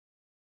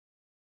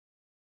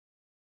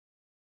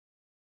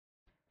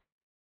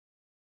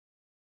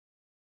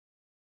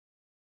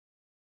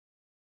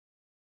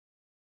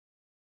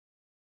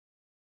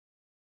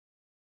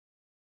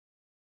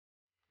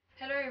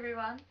Hello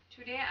everyone,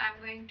 today I'm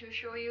going to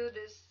show you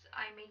this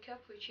eye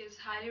makeup which is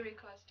highly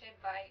requested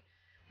by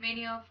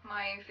many of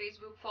my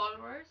Facebook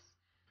followers.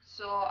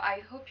 So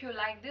I hope you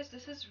like this.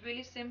 This is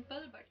really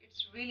simple but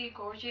it's really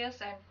gorgeous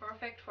and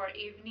perfect for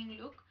evening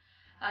look.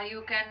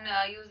 You can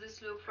use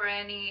this look for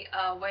any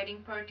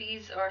wedding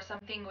parties or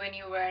something when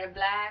you wear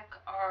black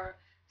or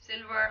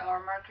silver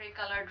or mercury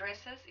color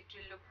dresses. It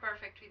will look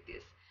perfect with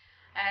this.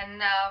 And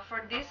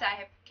for this I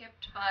have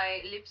kept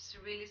my lips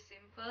really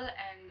simple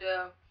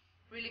and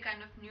really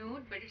kind of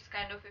nude, but it's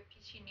kind of a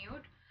peachy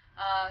nude.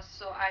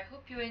 So I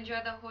hope you enjoy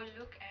the whole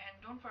look and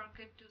don't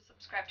forget to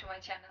subscribe to my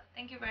channel.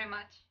 Thank you very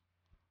much.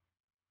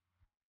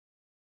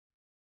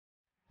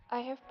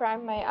 I have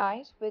primed my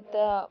eyes with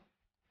the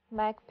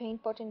MAC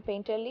Paint Pot and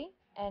Painterly,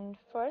 and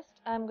first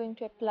I'm going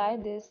to apply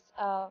this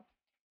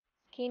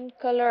skin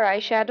color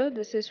eyeshadow.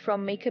 This is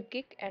from Makeup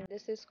Geek and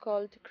this is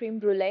called Cream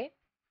Brulee.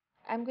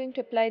 I'm going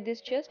to apply this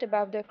just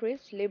above the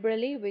crease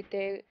liberally with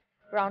a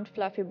round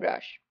fluffy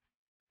brush.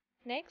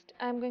 Next,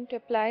 I'm going to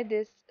apply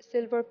this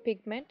silver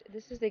pigment.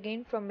 This is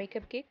again from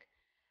Makeup Geek.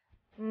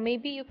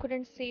 Maybe you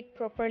couldn't see it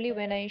properly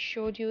when I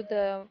showed you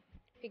the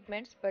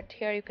pigments, but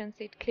here you can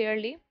see it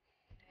clearly.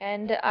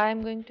 And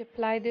I'm going to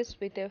apply this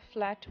with a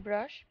flat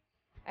brush.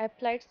 I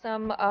applied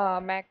some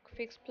MAC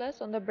Fix Plus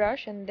on the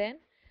brush and then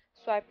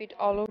swipe it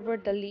all over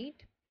the lid.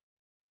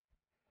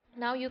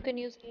 Now you can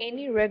use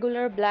any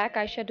regular black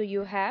eyeshadow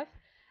you have.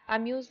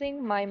 I'm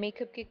using my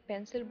Makeup Geek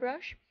pencil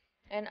brush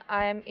and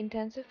I am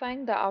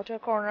intensifying the outer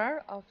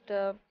corner of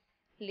the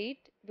lid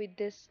with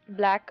this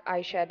black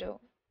eyeshadow.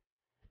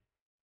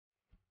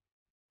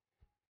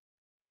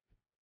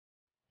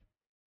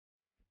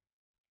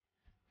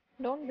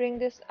 Don't bring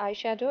this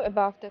eyeshadow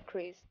above the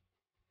crease.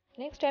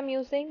 Next I'm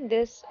using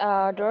this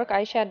dark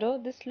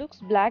eyeshadow. This looks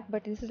black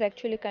but this is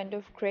actually kind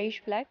of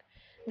grayish black.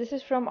 This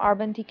is from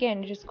Urban Decay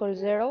and it is called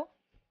Zero.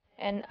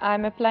 And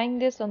I'm applying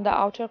this on the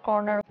outer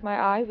corner of my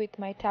eye with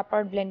my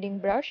tapered blending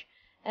brush,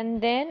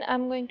 and then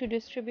I'm going to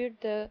distribute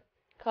the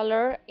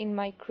color in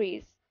my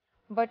crease,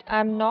 but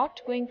I'm not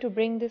going to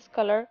bring this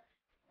color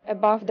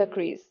above the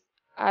crease.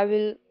 I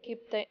will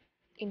keep the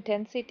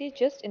intensity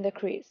just in the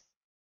crease.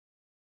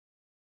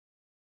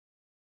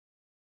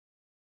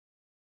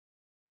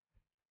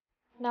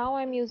 Now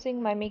I'm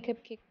using my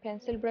Makeup Geek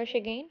pencil brush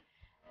again,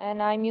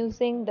 and I'm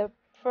using the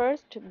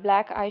first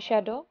black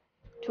eyeshadow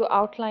to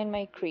outline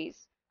my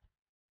crease.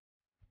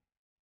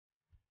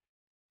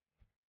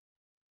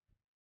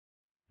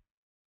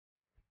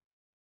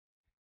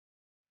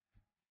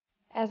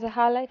 As a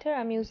highlighter,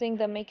 I'm using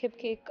the Makeup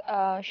Geek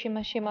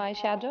Shimma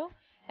eyeshadow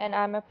and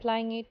I'm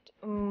applying it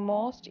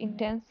most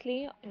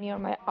intensely near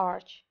my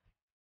arch.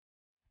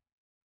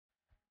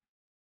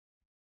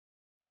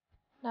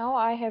 Now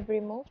I have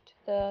removed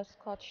the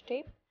scotch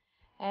tape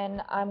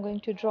and I'm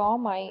going to draw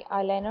my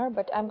eyeliner,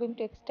 but I'm going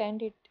to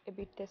extend it a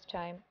bit this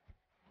time.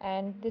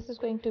 And this is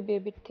going to be a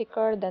bit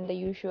thicker than the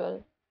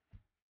usual.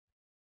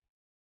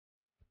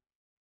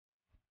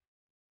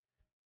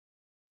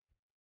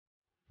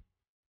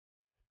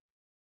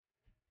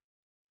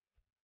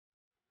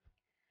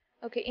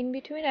 Okay, in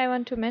between I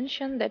want to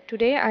mention that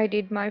today I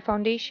did my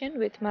foundation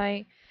with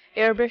my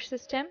airbrush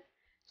system.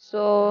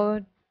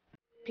 So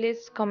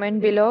please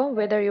comment below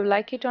whether you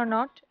like it or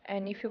not,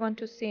 and if you want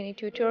to see any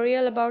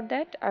tutorial about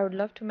that, I would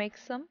love to make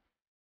some.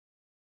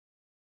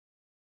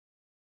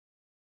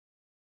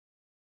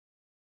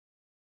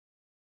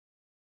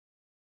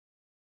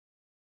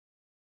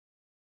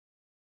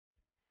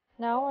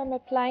 Now I'm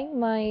applying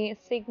my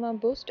Sigma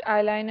Boost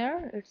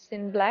eyeliner. It's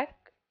in black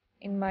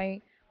in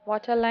my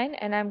waterline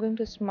and I'm going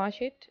to smudge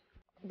it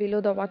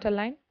below the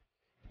waterline.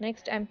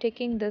 Next I'm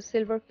taking the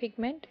silver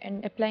pigment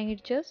and applying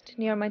it just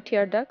near my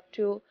tear duct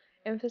to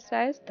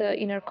emphasize the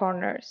inner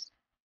corners.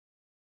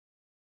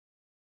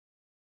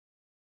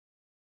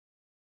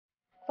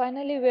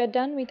 Finally, we are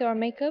done with our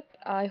makeup.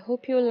 I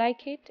hope you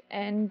like it,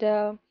 and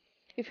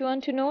if you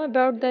want to know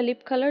about the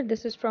lip color,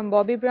 this is from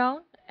Bobbi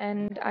Brown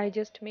and I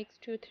just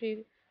mixed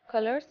 2-3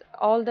 colors.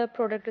 All the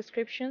product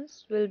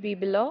descriptions will be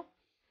below,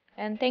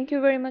 and thank you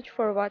very much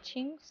for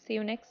watching. See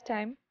you next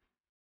time.